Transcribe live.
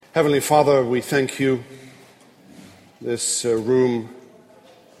Heavenly Father, we thank you. This room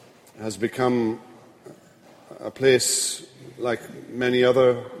has become a place like many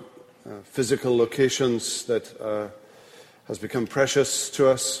other physical locations that has become precious to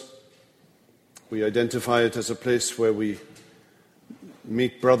us. We identify it as a place where we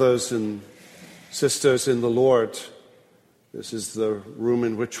meet brothers and sisters in the Lord. This is the room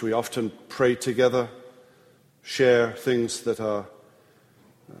in which we often pray together, share things that are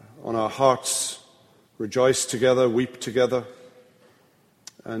on our hearts, rejoice together, weep together,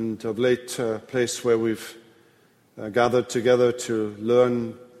 and of late a place where we've gathered together to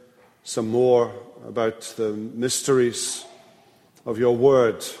learn some more about the mysteries of your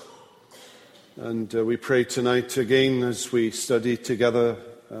word. And we pray tonight again as we study together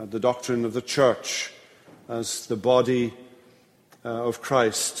the doctrine of the church as the body of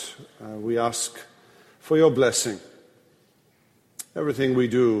Christ. We ask for your blessing. Everything we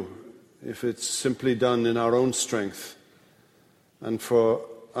do, if it's simply done in our own strength and for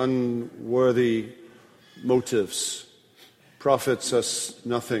unworthy motives, profits us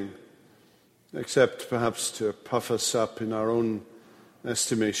nothing, except perhaps to puff us up in our own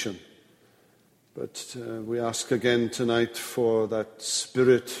estimation. But we ask again tonight for that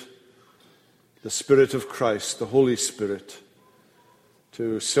Spirit, the Spirit of Christ, the Holy Spirit,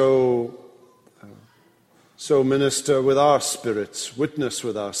 to so minister with our spirits, witness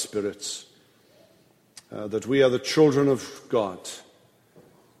with our spirits, that we are the children of God.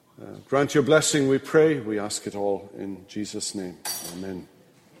 Grant your blessing, we pray. We ask it all in Jesus' name. Amen.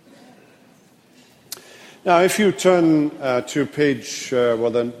 Now, if you turn to page, there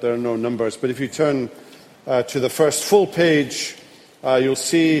are no numbers, but if you turn to the first full page, you'll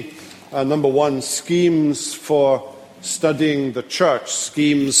see number one, schemes for studying the church.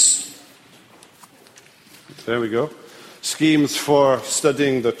 There we go. Schemes for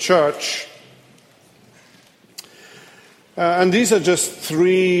studying the church. And these are just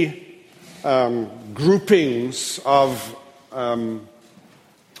three groupings of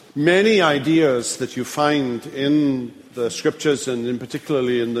many ideas that you find in the Scriptures and in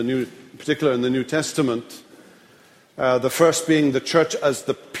particular in the New Testament. The first being the church as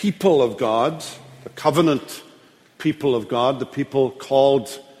the people of God, the covenant people of God, the people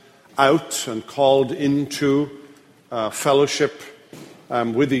called out and called into fellowship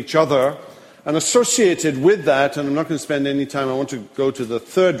with each other. And associated with that, and I'm not going to spend any time, I want to go to the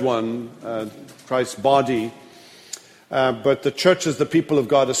third one, Christ's body. But the church as the people of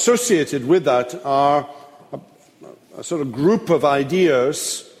God, associated with that are a sort of group of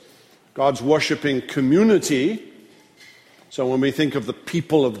ideas, God's worshipping community. So when we think of the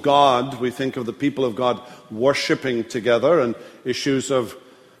people of God, we think of the people of God worshipping together, and issues of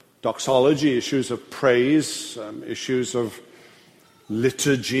doxology, issues of praise, issues of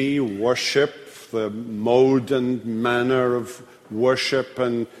liturgy, worship, the mode and manner of worship,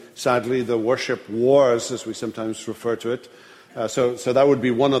 and sadly the worship wars, as we sometimes refer to it. So that would be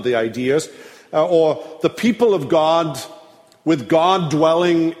one of the ideas. Or the people of God with God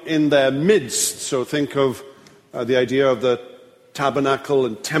dwelling in their midst. So think of the idea of the tabernacle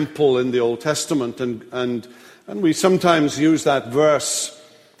and temple in the Old Testament. And we sometimes use that verse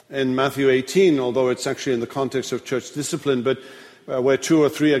in Matthew 18, although it's actually in the context of church discipline, but where two or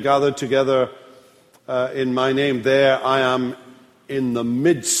three are gathered together in my name, there I am in the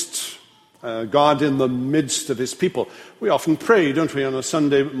midst. God in the midst of his people. We often pray, don't we, on a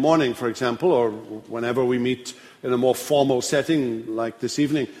Sunday morning, for example, or whenever we meet in a more formal setting like this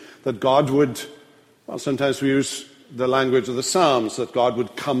evening, that God would, well, sometimes we use the language of the Psalms, that God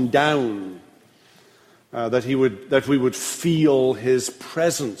would come down, that we would feel his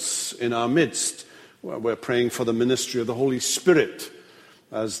presence in our midst. Well, we're praying for the ministry of the Holy Spirit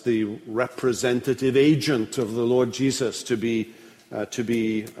as the representative agent of the Lord Jesus to be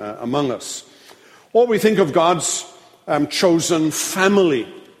among us. Or we think of God's chosen family.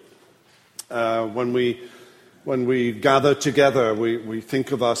 When we gather together, we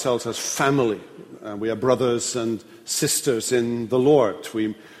think of ourselves as family. We are brothers and sisters in the Lord.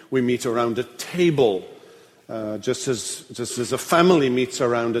 We meet around a table. Just as a family meets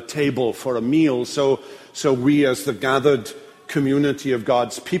around a table for a meal, so we as the gathered community of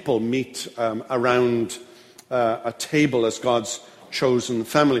God's people meet around a table as God's chosen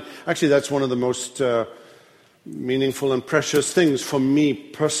family. Actually, that's one of the most meaningful and precious things for me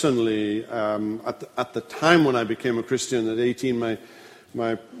personally. At the time when I became a Christian at 18,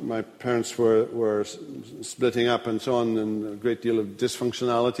 my parents were splitting up and so on, and a great deal of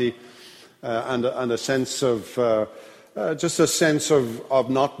dysfunctionality. And a sense of just a sense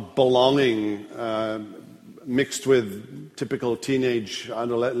of not belonging mixed with typical teenage,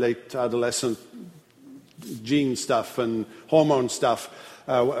 late adolescent gene stuff and hormone stuff,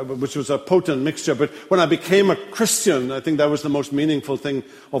 which was a potent mixture. But when I became a Christian, I think that was the most meaningful thing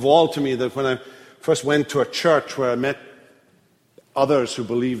of all to me, that when I first went to a church where I met others who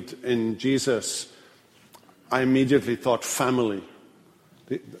believed in Jesus, I immediately thought family.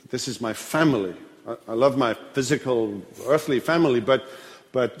 This is my family. I love my physical, earthly family, but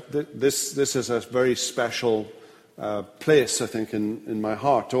this is a very special place, I think, in my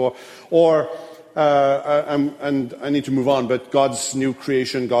heart. And I need to move on, but God's new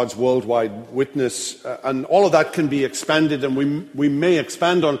creation, God's worldwide witness, and all of that can be expanded, and we may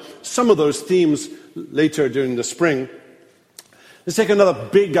expand on some of those themes later during the spring. Let's take another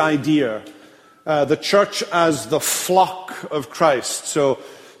big idea, the church as the flock of Christ. So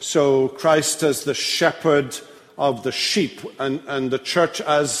Christ as the shepherd of the sheep, and the church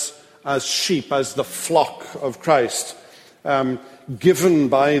as sheep, as the flock of Christ. Given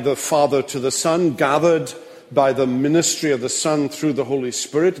by the Father to the Son, gathered by the ministry of the Son through the Holy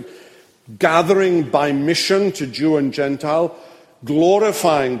Spirit, gathering by mission to Jew and Gentile,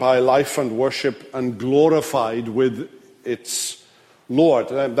 glorifying by life and worship, and glorified with its Lord.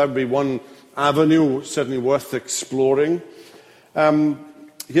 That would be one avenue certainly worth exploring.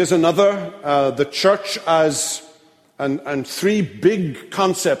 Here's another, the church as, and three big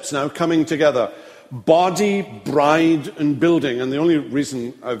concepts now coming together. Body, bride, and building. And the only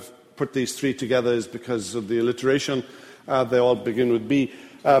reason I've put these three together is because of the alliteration. They all begin with B.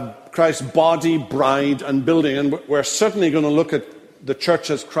 Christ's body, bride, and building. And we're certainly going to look at the church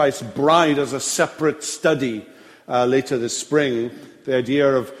as Christ's bride as a separate study later this spring. The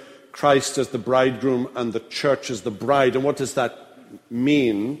idea of Christ as the bridegroom and the church as the bride. And what does that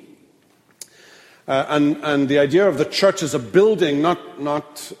mean? And the idea of the church as a building,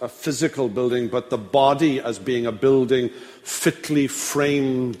 not a physical building, but the body as being a building fitly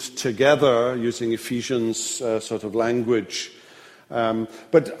framed together, using Ephesians sort of language.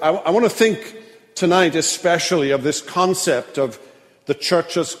 But I want to think tonight especially of this concept of the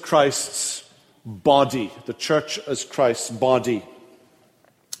church as Christ's body, the church as Christ's body.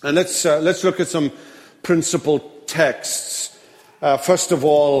 And let's look at some principal texts. First of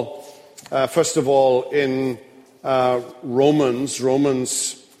all, in Romans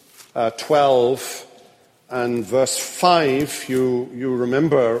 12 and verse 5, you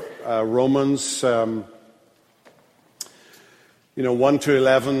remember Romans 1 to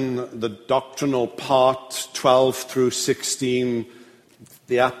 11, the doctrinal part, 12 through 16,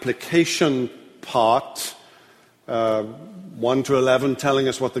 the application part, 1 to 11 telling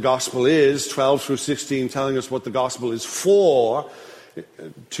us what the gospel is, 12 through 16 telling us what the gospel is for,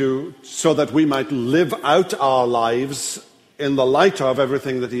 so that we might live out our lives in the light of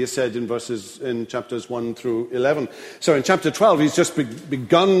everything that he has said in chapters 1 through 11. So in chapter 12, he's just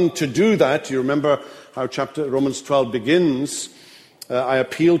begun to do that. You remember how Romans 12 begins. I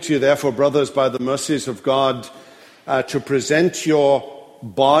appeal to you, therefore, brothers, by the mercies of God, to present your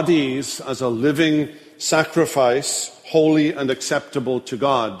bodies as a living sacrifice, holy and acceptable to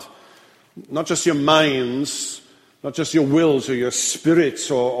God. Not just your minds, not just your wills or your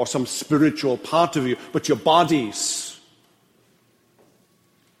spirits or some spiritual part of you, but your bodies.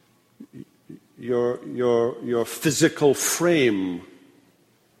 Your physical frame.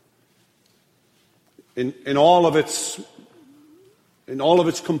 In all of its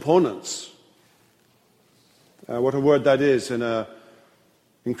components. What a word that is in an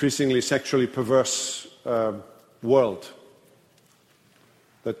increasingly sexually perverse world.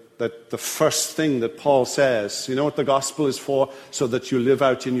 That the first thing that Paul says, you know what the gospel is for? So that you live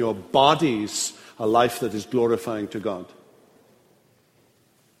out in your bodies a life that is glorifying to God.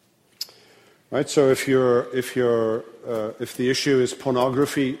 Right? So if the issue is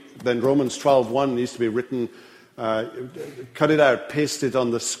pornography, then Romans 12:1 needs to be written. Cut it out, paste it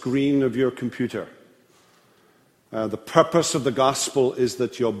on the screen of your computer. The purpose of the gospel is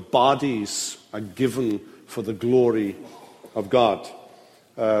that your bodies are given for the glory of God.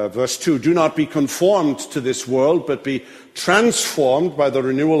 Verse 2, do not be conformed to this world, but be transformed by the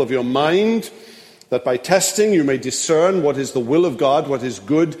renewal of your mind, that by testing you may discern what is the will of God, what is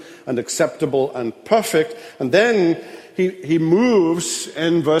good and acceptable and perfect. And then he moves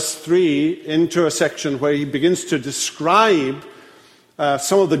in verse 3 into a section where he begins to describe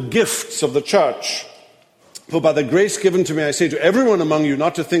some of the gifts of the church. For by the grace given to me, I say to everyone among you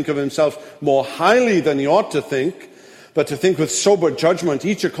not to think of himself more highly than he ought to think, but to think with sober judgment,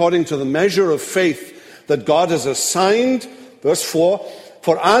 each according to the measure of faith that God has assigned. Verse 4,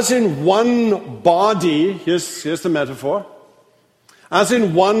 for as in one body, here's the metaphor, As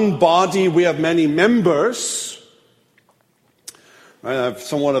in one body we have many members. I have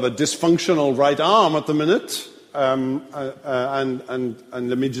somewhat of a dysfunctional right arm at the minute. And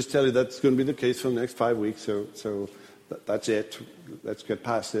let me just tell you that's going to be the case for the next 5 weeks. So that's it. Let's get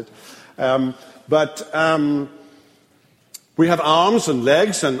past it. We have arms and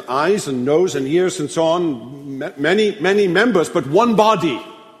legs and eyes and nose and ears and so on. Many members, but one body.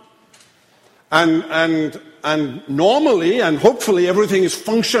 And normally, and hopefully everything is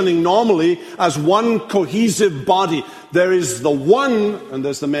functioning normally as one cohesive body. There is the one and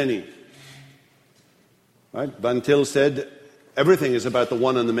there's the many. Right? Van Til said everything is about the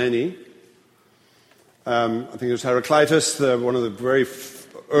one and the many. I think it was Heraclitus, one of the very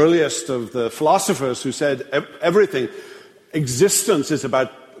earliest of the philosophers, who said everything, existence is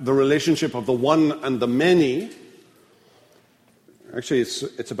about the relationship of the one and the many. Actually,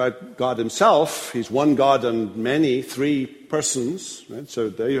 it's about God himself. He's one God and many, three persons. Right? So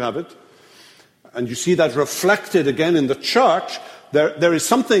there you have it. And you see that reflected again in the church. There is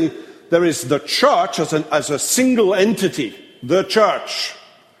the church as a single entity, the church.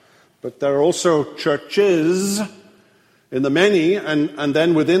 But there are also churches in the many, and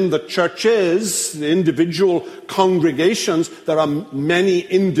then within the churches, the individual congregations, there are many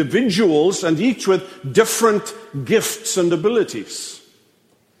individuals, and each with different gifts and abilities.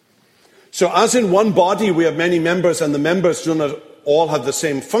 So as in one body we have many members, and the members do not all have the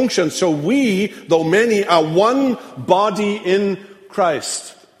same function, so we, though many, are one body in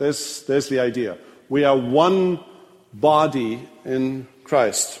Christ. There's the idea. We are one body in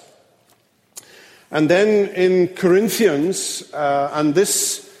Christ. And then in Corinthians, and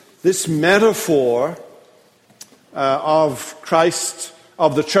this metaphor of Christ,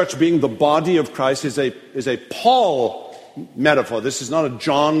 of the church being the body of Christ, is a Paul metaphor. This is not a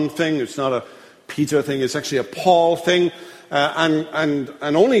John thing. It's not a Peter thing. It's actually a Paul thing, and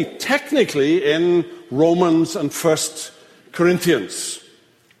only technically in Romans and 1 Corinthians.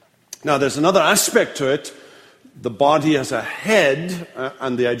 Now, there's another aspect to it. The body as a head,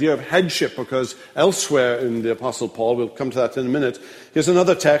 and the idea of headship, because elsewhere in the Apostle Paul, we'll come to that in a minute. Here's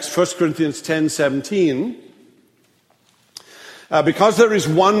another text, 1 Corinthians 10:17. Because there is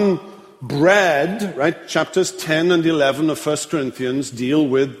one bread, right? Chapters 10 and 11 of 1 Corinthians deal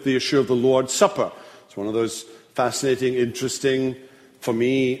with the issue of the Lord's Supper. It's one of those fascinating, interesting, for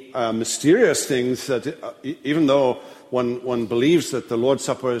me, mysterious things that even though one believes that the Lord's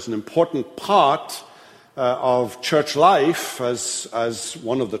Supper is an important part of church life as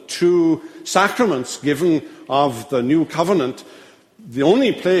one of the two sacraments given of the new covenant, the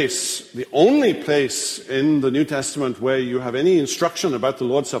only place in the New Testament where you have any instruction about the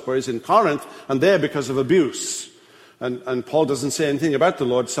Lord's Supper is in Corinth, and there because of abuse. And Paul doesn't say anything about the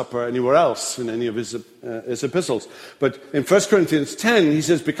Lord's Supper anywhere else in any of his epistles. But in 1 Corinthians 10, he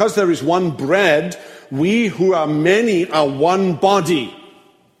says, because there is one bread, we who are many are one body.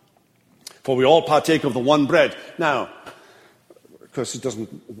 For we all partake of the one bread. Now, of course, it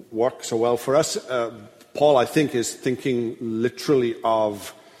doesn't work so well for us. Paul, I think, is thinking literally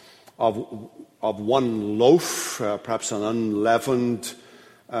of one loaf, perhaps an unleavened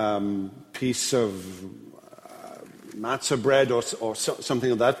piece of matzah bread or something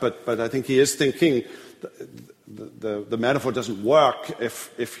like that. But I think he is thinking the metaphor doesn't work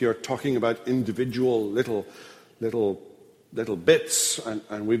if you're talking about individual little bits,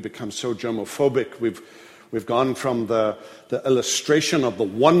 and we've become so germophobic. We've gone from the illustration of the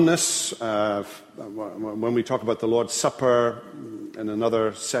oneness. When we talk about the Lord's Supper in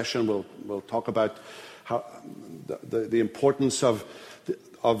another session, we'll talk about how the importance of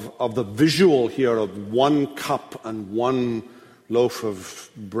the visual here of one cup and one loaf of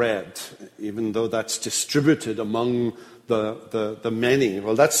bread, even though that's distributed among the many.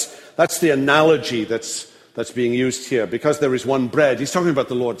 Well, that's the analogy that's being used here. Because there is one bread, he's talking about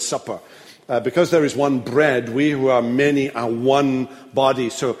the Lord's Supper. Because there is one bread, we who are many are one body.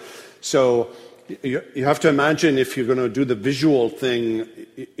 So you have to imagine, if you're going to do the visual thing,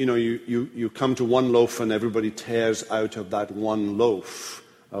 you come to one loaf and everybody tears out of that one loaf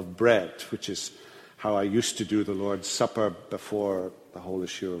of bread, which is how I used to do the Lord's Supper before the whole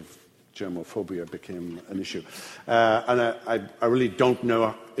issue of germophobia became an issue. And I really don't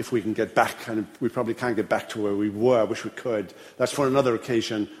know if we can get back, and we probably can't get back to where we were. I wish we could. That's for another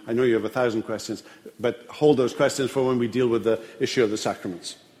occasion. I know you have 1,000 questions, but hold those questions for when we deal with the issue of the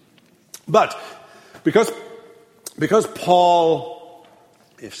sacraments. But because Paul,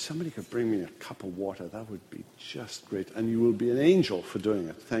 if somebody could bring me a cup of water, that would be just great. And you will be an angel for doing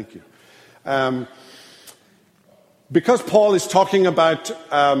it. Thank you. because Paul is talking about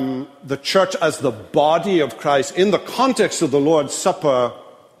the church as the body of Christ in the context of the Lord's Supper,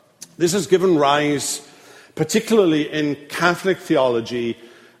 this has given rise, particularly in Catholic theology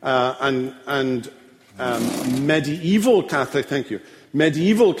and medieval Catholic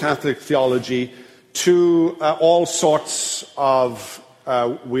theology, to all sorts of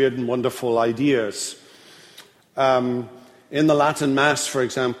weird and wonderful ideas. In the Latin Mass, for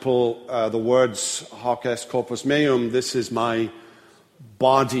example, the words "Hoc est corpus meum," this is my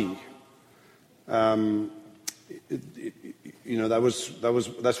body. That's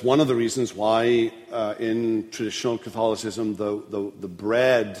one of the reasons why in traditional Catholicism the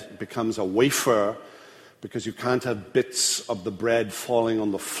bread becomes a wafer, because you can't have bits of the bread falling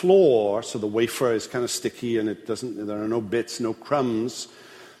on the floor, so the wafer is kind of sticky and there are no bits, no crumbs.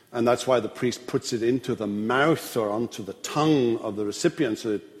 And that's why the priest puts it into the mouth or onto the tongue of the recipient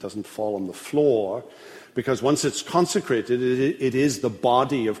so it doesn't fall on the floor. Because once it's consecrated, it is the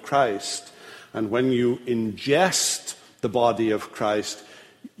body of Christ. And when you ingest the body of Christ,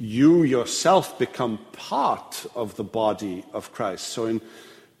 you yourself become part of the body of Christ. So in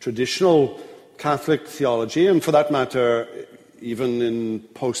traditional Catholic theology, and for that matter, even in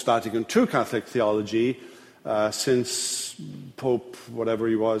post-Vatican II Catholic theology, since Pope, whatever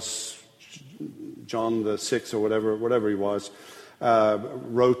he was, John VI or whatever he was,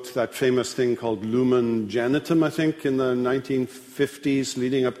 wrote that famous thing called Lumen Gentium, I think, in the 1950s,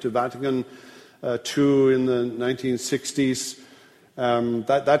 leading up to Vatican II in the 1960s.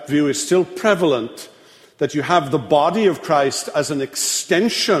 That view is still prevalent, that you have the body of Christ as an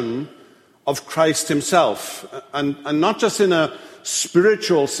extension of Christ himself, and not just in a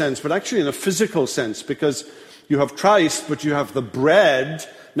spiritual sense, but actually in a physical sense, because you have Christ, but you have the bread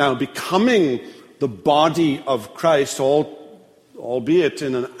now becoming the body of Christ, albeit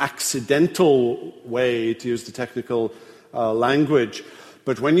in an accidental way, to use the technical language.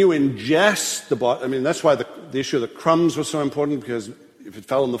 But when you ingest the body, that's why the issue of the crumbs was so important, because if it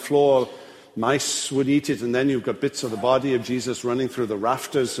fell on the floor, mice would eat it, and then you've got bits of the body of Jesus running through the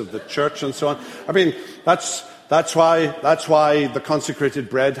rafters of the church and so on. That's why the consecrated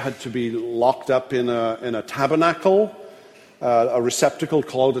bread had to be locked up in a tabernacle, a receptacle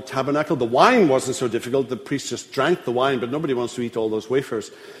called a tabernacle. The wine wasn't so difficult; the priest just drank the wine, but nobody wants to eat all those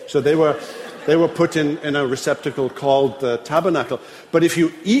wafers, so they were put in a receptacle called the tabernacle. But if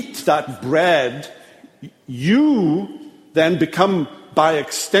you eat that bread, you then become, by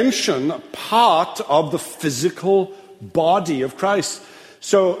extension, part of the physical body of Christ.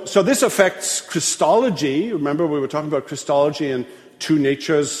 So this affects Christology. Remember, we were talking about Christology and two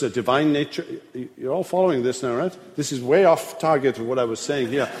natures, a divine nature. You're all following this now, right? This is way off target of what I was saying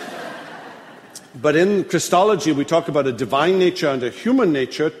here. But in Christology, we talk about a divine nature and a human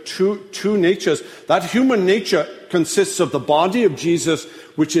nature, two natures. That human nature consists of the body of Jesus,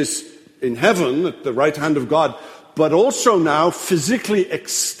 which is in heaven, at the right hand of God, but also now physically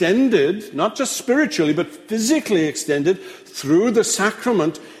extended, not just spiritually, but physically extended through the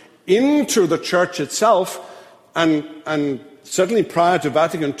sacrament into the church itself. And certainly prior to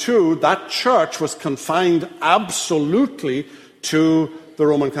Vatican II, that church was confined absolutely to the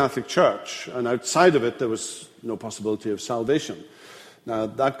Roman Catholic Church. And outside of it, there was no possibility of salvation. Now,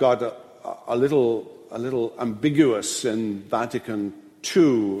 that got a little ambiguous in Vatican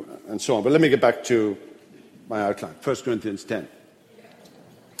II and so on. But let me get back to my outline, 1 Corinthians 10.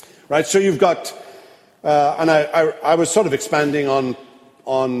 Right, so you've got, and I was sort of expanding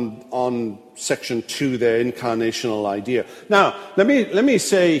on section 2 there, incarnational idea. Now, let me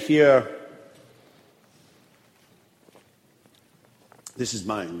say here, this is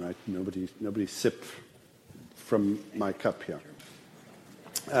mine, right? Nobody sip from my cup here.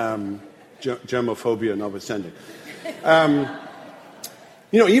 Germophobia notwithstanding.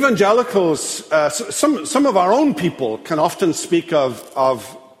 Evangelicals, some of our own people can often speak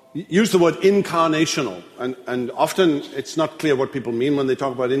of use the word incarnational, and often it's not clear what people mean when they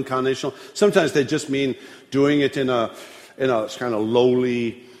talk about incarnational. Sometimes they just mean doing it in a kind of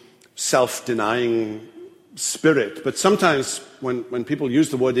lowly, self-denying spirit. But sometimes when people use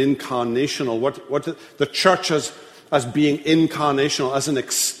the word incarnational, what the church as being incarnational, as an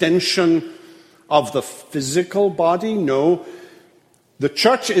extension of the physical body? No. The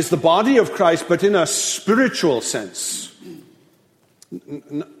church is the body of Christ, but in a spiritual sense.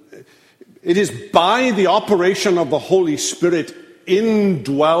 It is by the operation of the Holy Spirit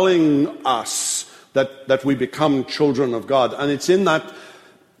indwelling us that we become children of God. And it's in that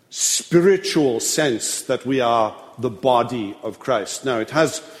spiritual sense that we are the body of Christ. Now, it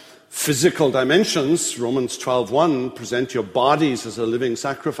has physical dimensions. Romans 12:1, present your bodies as a living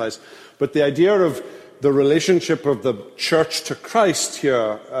sacrifice. But the idea of the relationship of the church to Christ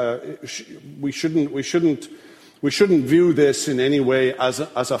here, we shouldn't view this in any way as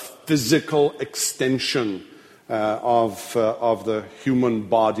a physical extension of the human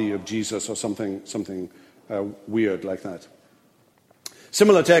body of Jesus or something weird like that.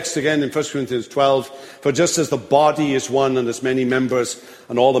 Similar text again in 1 Corinthians 12. For just as the body is one and has many members,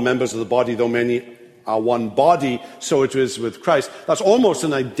 and all the members of the body, though many, are one body, so it is with Christ. That's almost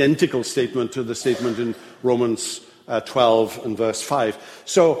an identical statement to the statement in Romans 12 and verse 5.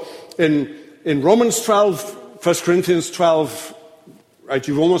 So in Romans 12, 1 Corinthians 12, right,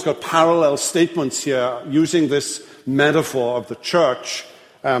 you've almost got parallel statements here using this metaphor of the church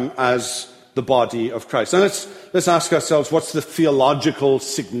as the body of Christ. And let's ask ourselves, what's the theological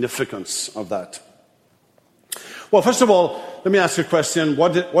significance of that? Well, first of all, let me ask you a question.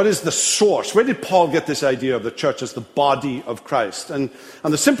 What is the source? Where did Paul get this idea of the church as the body of Christ? And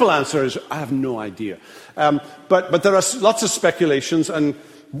the simple answer is, I have no idea. But there are lots of speculations, and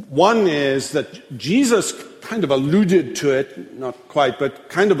one is that Jesus kind of alluded to it, not quite, but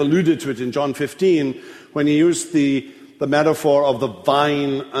kind of alluded to it in John 15 when he used the metaphor of the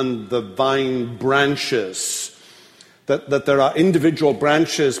vine and the vine branches. That there are individual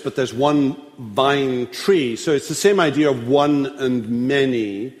branches, but there's one vine tree. So it's the same idea of one and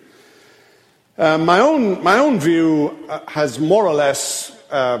many. My own view has more or less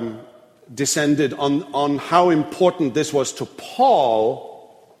descended on how important this was to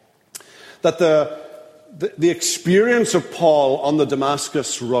Paul, that the experience of Paul on the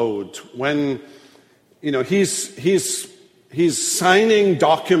Damascus Road, when he's signing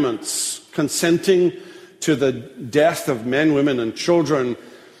documents consenting to the death of men, women, and children,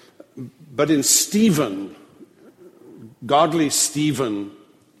 but in Stephen, godly Stephen,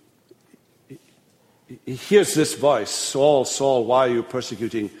 he hears this voice, Saul, Saul, why are you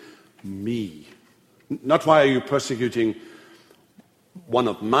persecuting me? Not why are you persecuting one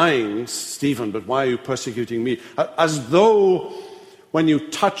of mine, Stephen, but why are you persecuting me? As though when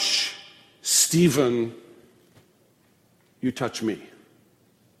you touch Stephen, you touch me.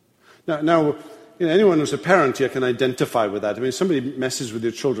 Now, anyone who's a parent here can identify with that. I mean, if somebody messes with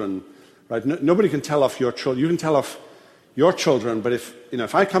your children, right? Nobody can tell off your children. You can tell off your children, but if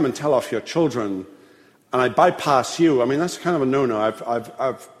I come and tell off your children, and I bypass you, I mean, that's kind of a no-no.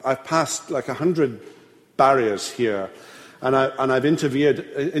 I've passed like 100 barriers here, and I've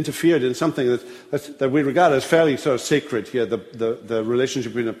interfered in something that we regard as fairly sort of sacred here, the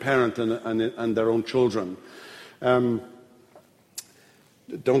relationship between a parent and their own children.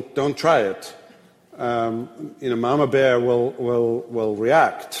 Don't try it. Mama bear will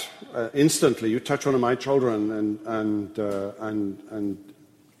react instantly. You touch one of my children, and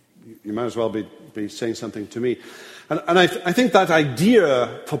you might as well be saying something to me. And I think that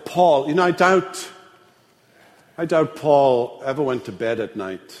idea for Paul, I doubt Paul ever went to bed at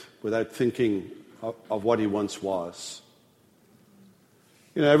night without thinking of what he once was.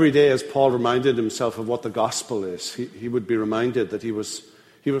 Every day as Paul reminded himself of what the gospel is, he would be reminded that he was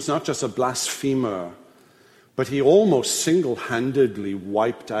not just a blasphemer, but he almost single-handedly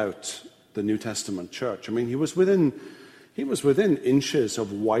wiped out the New Testament church. I mean, he was within inches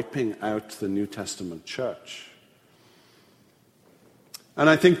of wiping out the New Testament church. And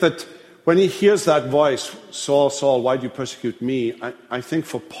I think that when he hears that voice, Saul, Saul, why do you persecute me? I think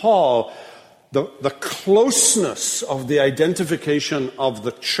for Paul, the closeness of the identification of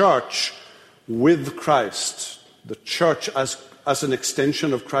the church with Christ, the church as an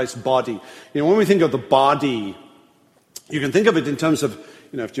extension of Christ's body. When we think of the body, you can think of it in terms of,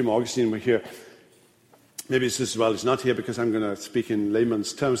 if Jim Augustine were here, maybe it's as well he's not here because I'm going to speak in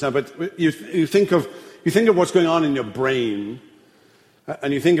layman's terms now, but you think of what's going on in your brain,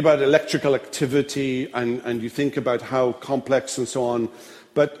 and you think about electrical activity, and you think about how complex and so on,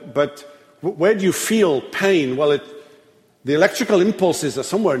 but where do you feel pain? Well, the electrical impulses are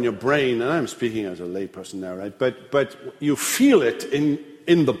somewhere in your brain, and I'm speaking as a layperson now, right? But you feel it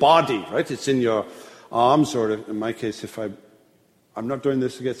in the body, right? It's in your arms, or in my case, if I'm not doing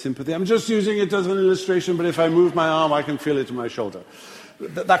this to get sympathy, I'm just using it as an illustration, but if I move my arm, I can feel it in my shoulder.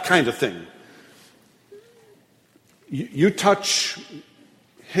 That kind of thing. You touch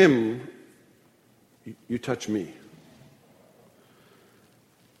him, you touch me.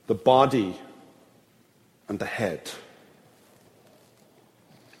 The body and the head.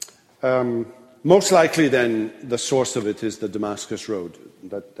 Most likely, then, the source of it is the Damascus Road.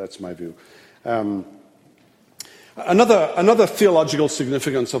 That's my view. Another theological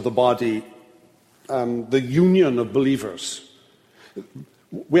significance of the body, the union of believers.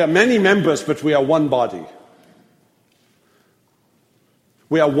 We are many members, but we are one body.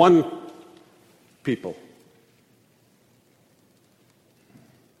 We are one people.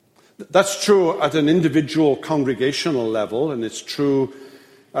 That's true at an individual congregational level, and it's true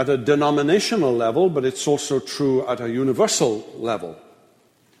at a denominational level, but it's also true at a universal level.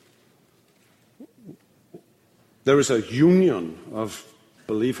 There is a union of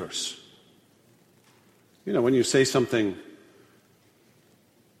believers. You know, when you say something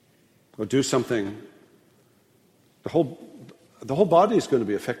or do something, the whole body is going to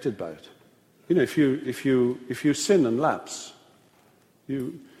be affected by it. You know, if you sin and lapse,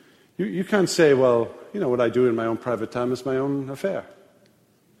 you can't say, well, you know, what I do in my own private time is my own affair.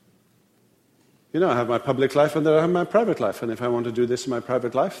 You know, I have my public life and then I have my private life. And if I want to do this in my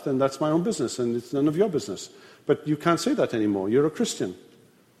private life, then that's my own business and it's none of your business. But you can't say that anymore. You're a Christian.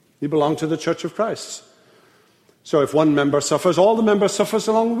 You belong to the Church of Christ. So if one member suffers, all the members suffer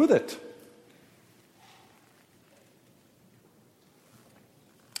along with it.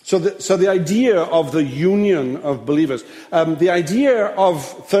 So the idea of the union of believers, the idea of,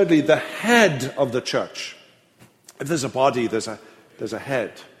 thirdly, the head of the church. If there's a body, there's a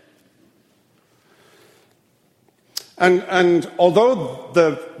head. And although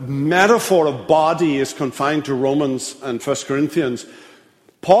the metaphor of body is confined to Romans and 1 Corinthians,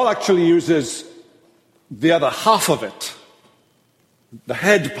 Paul actually uses the other half of it, the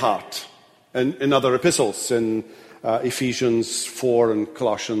head part, in other epistles, in Ephesians 4 and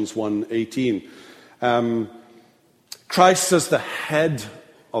Colossians 1:18. Christ as the head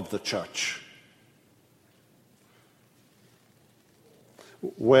of the church,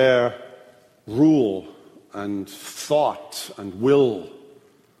 where rule and thought and will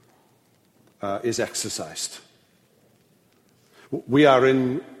is exercised. We are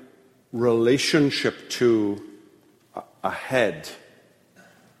in relationship to a head.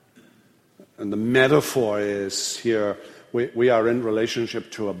 And the metaphor is here, we are in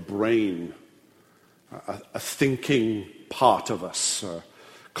relationship to a brain, a thinking part of us, a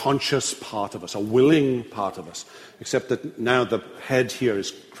conscious part of us, a willing part of us, except that now the head here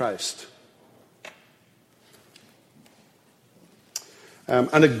is Christ.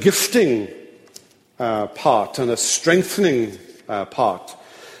 And a gifting part and a strengthening part.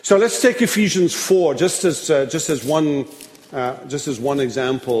 So let's take Ephesians 4 just as one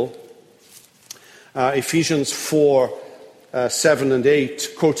example. Ephesians 4, 7 and 8,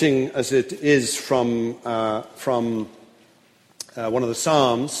 quoting as it is from one of the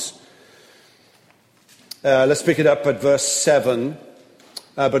Psalms. Let's pick it up at verse 7.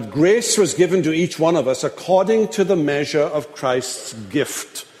 But grace was given to each one of us according to the measure of Christ's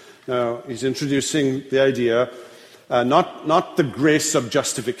gift. Now, he's introducing the idea, not the grace of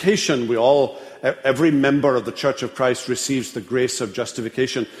justification. Every member of the Church of Christ receives the grace of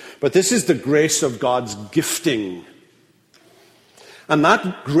justification. But this is the grace of God's gifting. And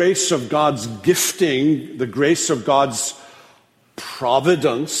that grace of God's gifting, the grace of God's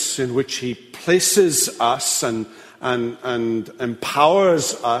providence in which he places us and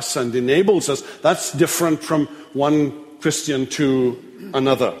empowers us and enables us, that's different from one Christian to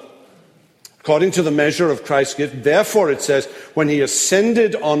another. According to the measure of Christ's gift, therefore it says, when he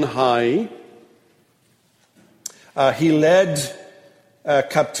ascended on high, he led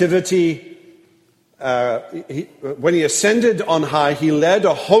captivity. When he ascended on high, he led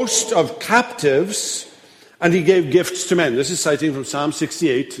a host of captives, and he gave gifts to men. This is citing from Psalm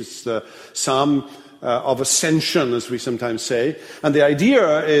 68. It's the Psalm of ascension, as we sometimes say. And the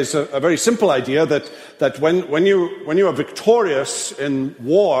idea is a very simple idea that when you are victorious in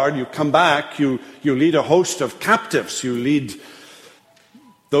war, you come back, you lead a host of captives. You lead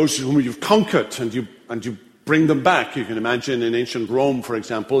those whom you've conquered, and you bring them back. You can imagine in ancient Rome, for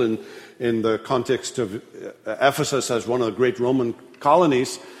example, in the context of Ephesus as one of the great Roman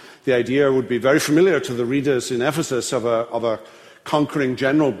colonies, the idea would be very familiar to the readers in Ephesus of a conquering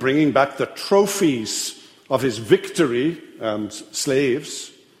general bringing back the trophies of his victory,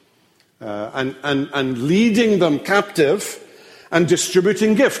 slaves, and leading them captive and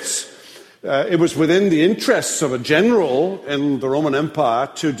distributing gifts. It was within the interests of a general in the Roman Empire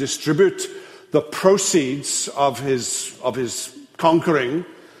to distribute the proceeds of his conquering,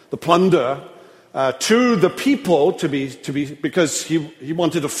 the plunder, to the people to be because he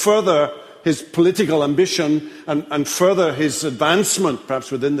wanted to further his political ambition and further his advancement,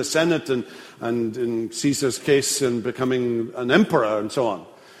 perhaps within the Senate and in Caesar's case in becoming an emperor and so on.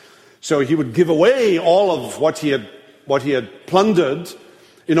 So he would give away all of what he had plundered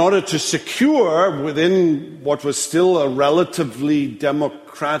in order to secure within what was still a relatively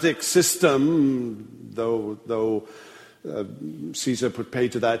democratic system, though Caesar put pay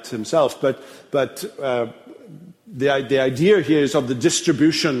to that himself, but the idea here is of the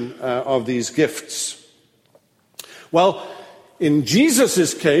distribution of these gifts. Well, in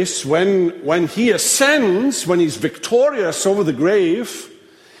Jesus' case, when he ascends, when he's victorious over the grave,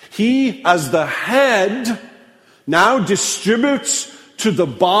 he, as the head, now distributes to the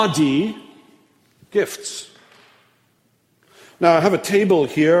body gifts. Now, I have a table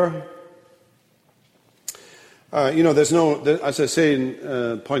here. There's no, as I say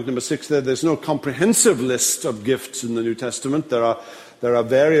in point number 6 there's no comprehensive list of gifts in the New Testament. There are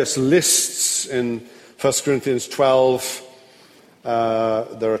various lists in 1 Corinthians 12.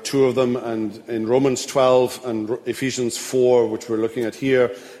 There are 2 of them, and in Romans 12 and Ephesians 4, which we're looking at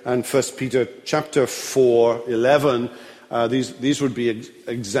here, and 1 Peter chapter 4, 11. These would be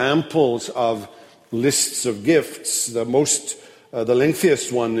examples of lists of gifts. The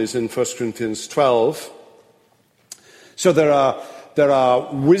lengthiest one is in 1 Corinthians 12. So there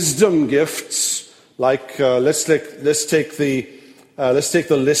are wisdom gifts, like let's take the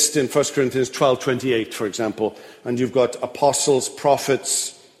list in 1 Corinthians 12:28, for example, and you've got apostles,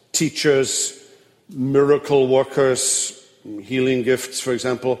 prophets, teachers, miracle workers, healing gifts, for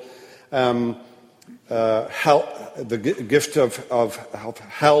example, the gift of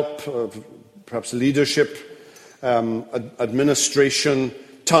help, of perhaps leadership, administration,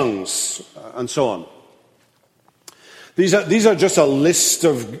 tongues, and so on. These are just a list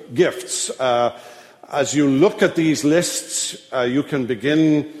of gifts. As you look at these lists, you can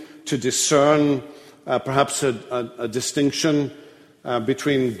begin to discern perhaps a distinction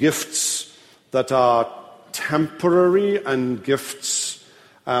between gifts that are temporary and gifts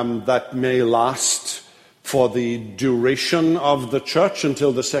that may last for the duration of the church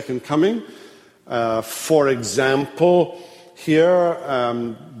until the second coming. For example, here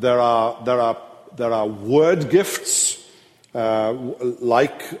there are word gifts.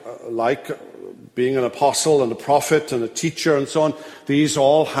 Like being an apostle and a prophet and a teacher and so on. These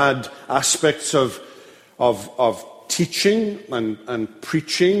all had aspects of teaching and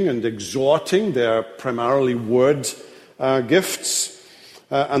preaching and exhorting. They're primarily word gifts.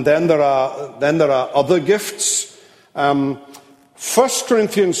 And then there are other gifts. 1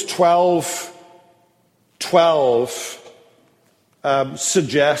 Corinthians 12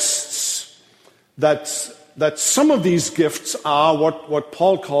 suggests that some of these gifts are what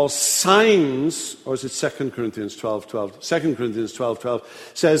Paul calls signs, or is it 2 Corinthians 12:12? 2 Corinthians 12:12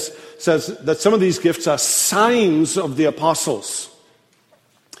 says that some of these gifts are signs of the apostles.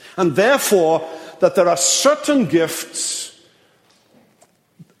 And therefore, that there are certain gifts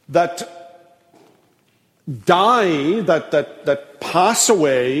that die, that pass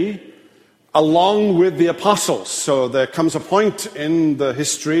away along with the apostles. So there comes a point in the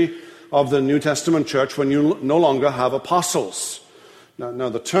history of the New Testament church when you no longer have apostles. Now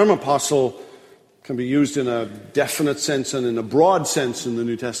the term apostle can be used in a definite sense and in a broad sense in the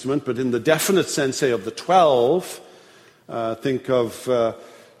New Testament, but in the definite sense, say, of the 12, think of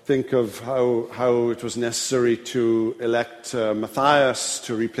how it was necessary to elect Matthias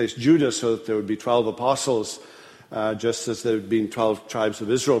to replace Judas so that there would be 12 apostles, just as there had been 12 tribes of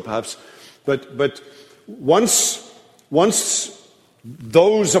Israel, perhaps. But once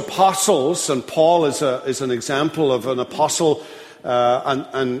those apostles, and Paul is an example of an apostle,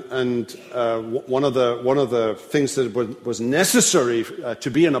 and one of the things that was necessary to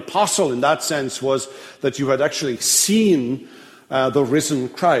be an apostle in that sense was that you had actually seen the risen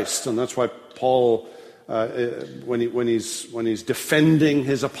Christ, and that's why Paul, when he's defending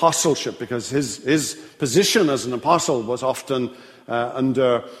his apostleship, because his position as an apostle was often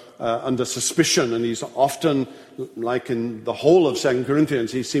under suspicion, and he's often, like in the whole of 2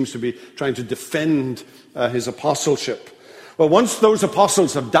 Corinthians, he seems to be trying to defend his apostleship. Well, once those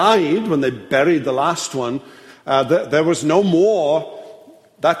apostles have died, when they buried the last one, there was no more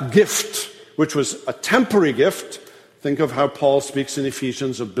that gift, which was a temporary gift. Think of how Paul speaks in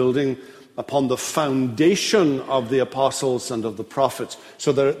Ephesians of building upon the foundation of the apostles and of the prophets.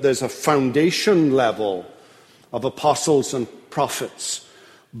 So there's a foundation level of apostles and prophets.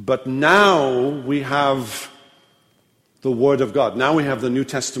 But now we have the Word of God. Now we have the New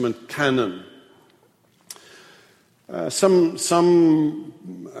Testament canon. Some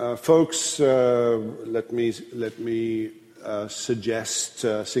folks, let me suggest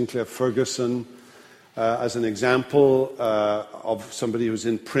Sinclair Ferguson as an example of somebody who's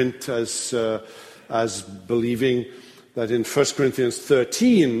in print as believing that in 1 Corinthians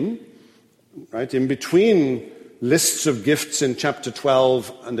 13, right, in between lists of gifts in chapter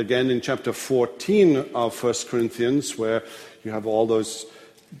 12 and again in chapter 14 of 1 Corinthians, where you have all those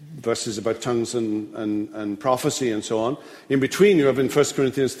verses about tongues and prophecy and so on. In between, you have in 1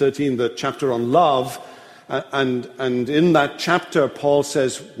 Corinthians 13 the chapter on love, And in that chapter, Paul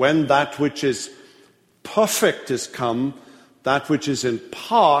says, when that which is perfect is come, that which is in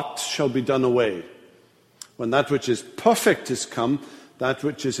part shall be done away. When that which is perfect is come, that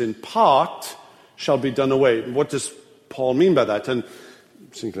which is in part shall be done away. What does Paul mean by that? And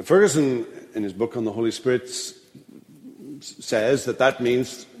Sinclair Ferguson, in his book on the Holy Spirit, says that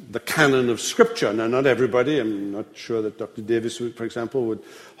means the canon of Scripture. Now, not everybody, I'm not sure that Dr. Davis, for example, would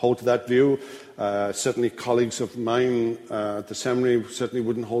hold to that view. Certainly colleagues of mine at the seminary certainly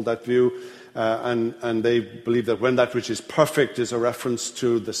wouldn't hold that view. And they believe that when that which is perfect is a reference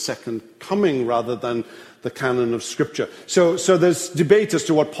to the second coming rather than the canon of Scripture. So there's debate as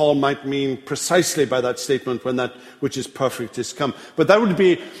to what Paul might mean precisely by that statement, when that which is perfect is come. But that would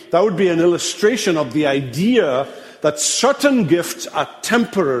be an illustration of the idea that certain gifts are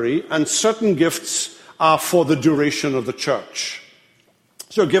temporary and certain gifts are for the duration of the church.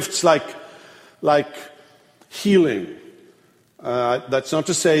 So gifts like healing. That's not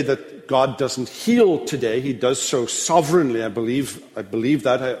to say that God doesn't heal today. He does so sovereignly. I believe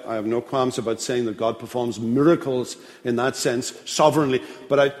that. I have no qualms about saying that God performs miracles in that sense sovereignly.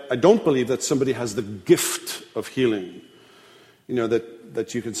 But I don't believe that somebody has the gift of healing. You know,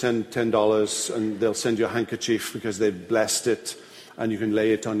 that you can send $10 and they'll send you a handkerchief because they've blessed it, and you can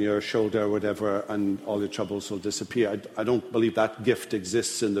lay it on your shoulder or whatever, and all your troubles will disappear. I don't believe that gift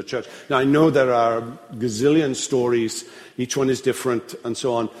exists in the church. Now, I know there are gazillion stories. Each one is different and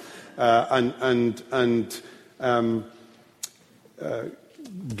so on.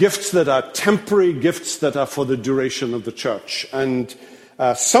 Gifts that are temporary, gifts that are for the duration of the church. And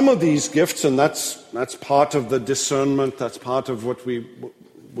some of these gifts, and that's part of the discernment, that's part of what we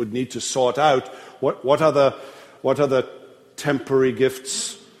would need to sort out. What are the temporary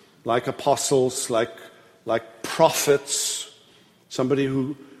gifts, like apostles, like prophets, somebody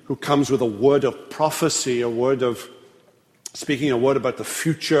who comes with a word of prophecy, speaking a word about the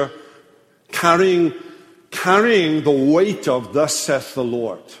future, carrying the weight of thus saith the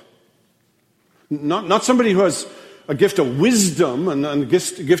Lord. Not somebody who has a gift of wisdom and a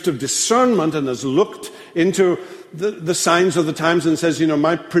gift of discernment and has looked into the signs of the times and says,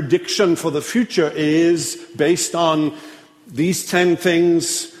 my prediction for the future is based on these 10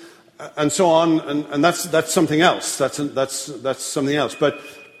 things and so on, and that's something else. That's something else.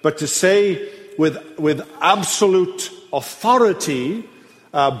 But to say with absolute authority,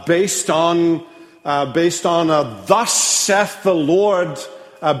 based on a thus saith the Lord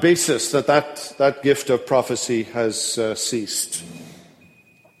basis, that gift of prophecy has ceased.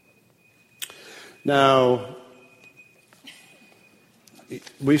 Now,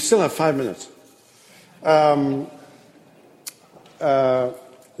 we still have 5 minutes.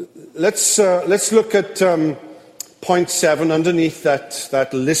 Let's look at point 7 underneath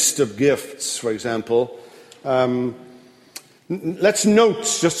that list of gifts, for example. Let's note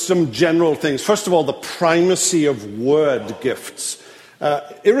just some general things. First of all, the primacy of word gifts.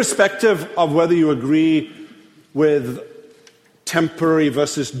 Irrespective of whether you agree with temporary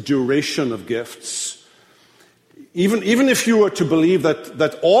versus duration of gifts, even if you were to believe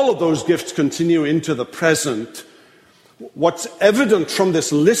that all of those gifts continue into the present, what's evident from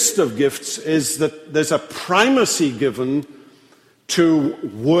this list of gifts is that there's a primacy given to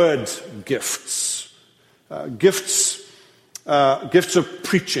word gifts. Gifts of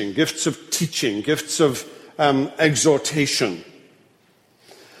preaching, gifts of teaching, gifts of exhortation.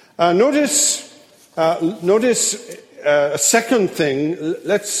 Notice a second thing.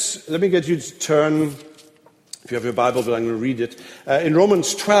 Let me get you to turn, if you have your Bible, but I'm going to read it. In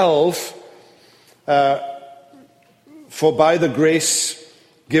Romans 12, for by the grace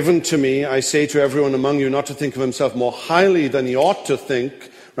given to me, I say to everyone among you not to think of himself more highly than he ought to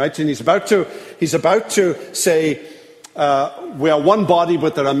think. Right? And he's about to say, we are one body,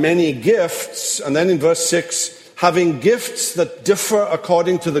 but there are many gifts. And then in verse 6, having gifts that differ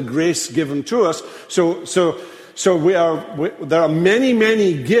according to the grace given to us. So there are many,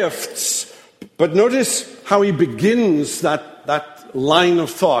 many gifts. But notice how he begins that line of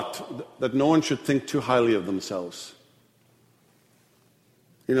thought, that no one should think too highly of themselves.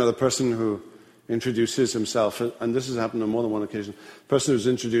 The person who introduces himself, and this has happened on more than one occasion, the person who's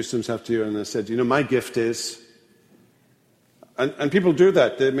introduced himself to you and has said, my gift is, and people do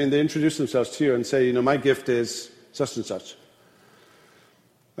that. They introduce themselves to you and say, my gift is such and such.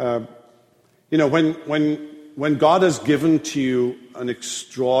 When God has given to you an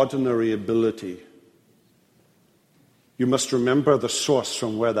extraordinary ability, you must remember the source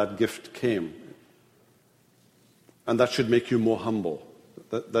from where that gift came. And that should make you more humble.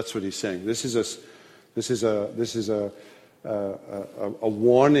 That's what he's saying. This is a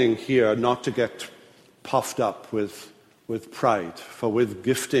warning here not to get puffed up with pride. For with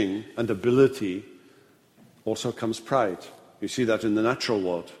gifting and ability also comes pride. You see that in the natural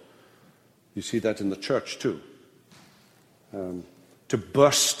world. You see that in the church too. To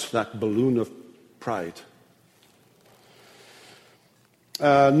burst that balloon of pride.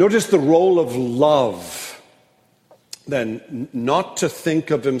 Notice the role of love, then, not to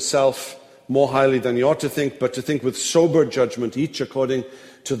think of himself more highly than he ought to think, but to think with sober judgment, each according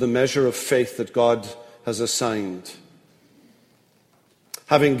to the measure of faith that God has assigned.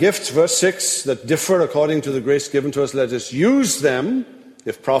 Having gifts, verse 6, that differ according to the grace given to us, let us use them,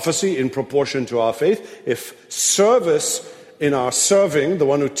 if prophecy, in proportion to our faith, if service, in our serving, the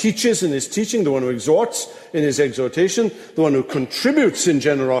one who teaches in his teaching, the one who exhorts in his exhortation, the one who contributes in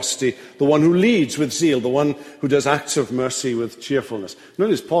generosity, the one who leads with zeal, the one who does acts of mercy with cheerfulness.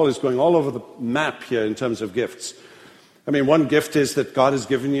 Notice Paul is going all over the map here in terms of gifts. I mean, one gift is that God has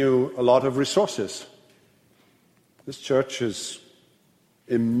given you a lot of resources. This church is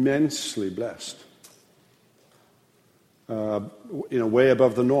immensely blessed. Way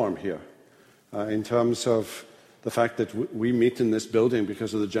above the norm here in terms of the fact that we meet in this building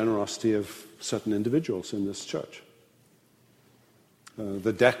because of the generosity of certain individuals in this church.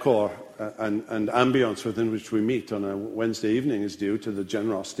 The decor and ambience within which we meet on a Wednesday evening is due to the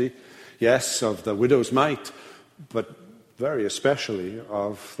generosity, yes, of the widow's mite, but very especially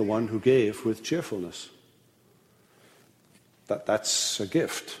of the one who gave with cheerfulness. That's a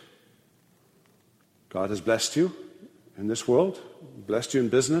gift. God has blessed you in this world, blessed you in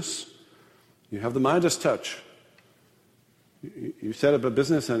business. You have the Midas touch. You set up a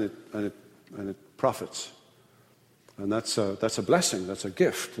business and it profits, and that's a blessing. That's a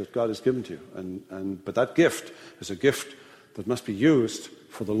gift that God has given to you. But that gift is a gift that must be used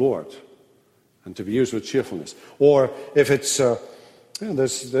for the Lord, and to be used with cheerfulness. Or if it's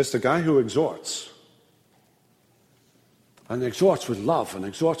there's the guy who exhorts, and exhorts with love and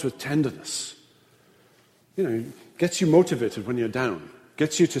exhorts with tenderness. Gets you motivated when you're down.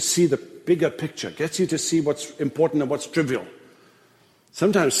 Gets you to see the bigger picture, gets you to see what's important and what's trivial.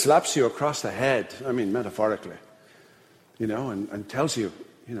 Sometimes slaps you across the head, I mean metaphorically, and tells you,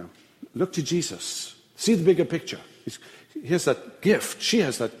 look to Jesus, see the bigger picture. He has that gift, she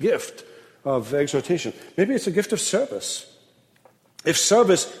has that gift of exhortation. Maybe it's a gift of service. If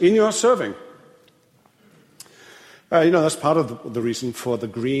service in your serving. That's part of the reason for the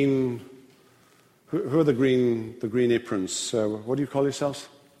green, who are the green aprons? What do you call yourselves?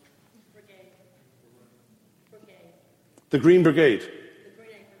 The Green Brigade.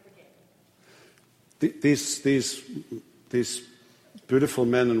 These beautiful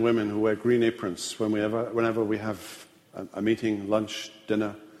men and women who wear green aprons whenever we have a meeting, lunch,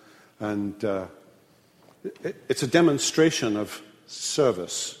 dinner, and it's a demonstration of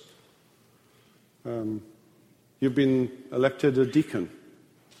service. You've been elected a deacon,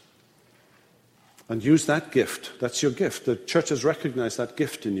 and use that gift. That's your gift. The church has recognized that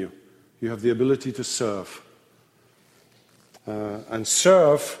gift in you. You have the ability to serve. And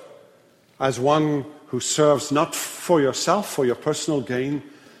serve as one who serves not for yourself, for your personal gain,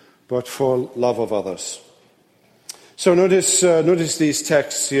 but for love of others. So notice these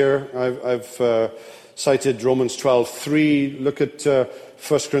texts here. I've cited Romans 12:3. Look at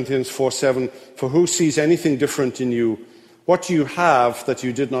 1 Corinthians 4:7. For who sees anything different in you? What do you have that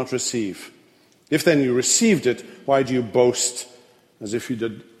you did not receive? If then you received it, why do you boast as if you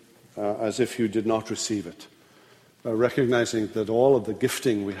did not receive it? Recognizing that all of the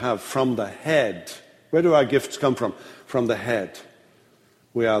gifting we have from the head. Where do our gifts come from? From the head.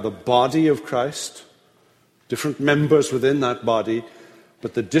 We are the body of Christ, different members within that body,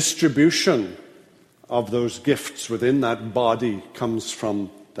 but the distribution of those gifts within that body comes from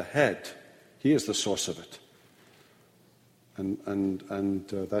the head. He is the source of it. And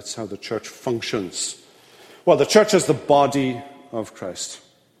that's how the church functions. Well, the church is the body of Christ.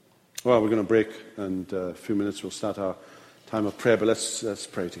 Well, we're going to break, and a few minutes we'll start our time of prayer, but let's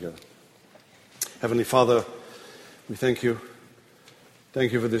pray together. Heavenly Father, we thank you.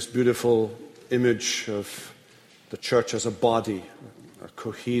 Thank you for this beautiful image of the church as a body, a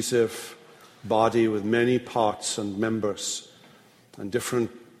cohesive body with many parts and members and different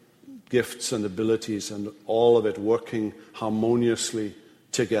gifts and abilities, and all of it working harmoniously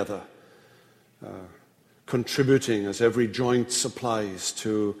together, contributing as every joint supplies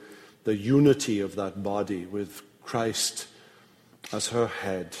to the unity of that body with Christ as her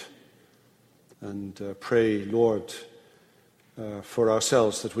head. And pray, Lord, for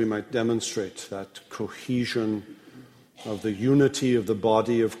ourselves that we might demonstrate that cohesion of the unity of the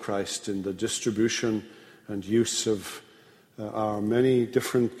body of Christ in the distribution and use of our many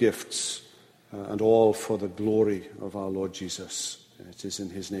different gifts and all for the glory of our Lord Jesus. It is in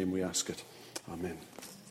his name we ask it. Amen.